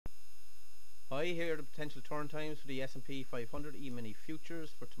Hi, here are the potential turn times for the S&P 500 Emini Futures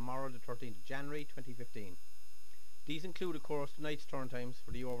for tomorrow the 13th of January 2015. These include of course tonight's turn times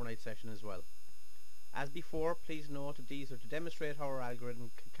for the overnight session as well. As before, please note that these are to demonstrate how our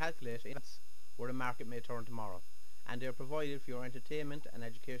algorithm can calculate where the market may turn tomorrow, and they are provided for your entertainment and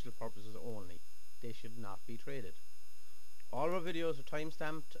educational purposes only. They should not be traded. All of our videos are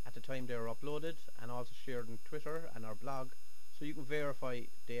time-stamped at the time they are uploaded and also shared on Twitter and our blog, so you can verify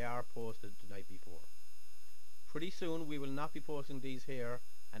they are posted the night before. Pretty soon we will not be posting these here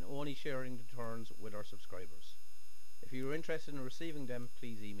and only sharing the turns with our subscribers. If you are interested in receiving them,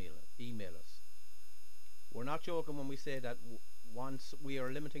 please email us. We're not joking when we say that once we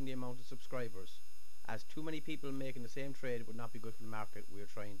are limiting the amount of subscribers, as too many people making the same trade would not be good for the market we are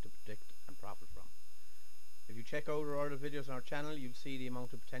trying to predict and profit from. If you check out our other videos on our channel, you'll see the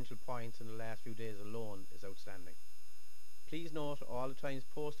amount of potential points in the last few days alone is outstanding. Please note all the times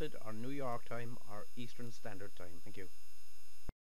posted are New York time or Eastern Standard Time. Thank you.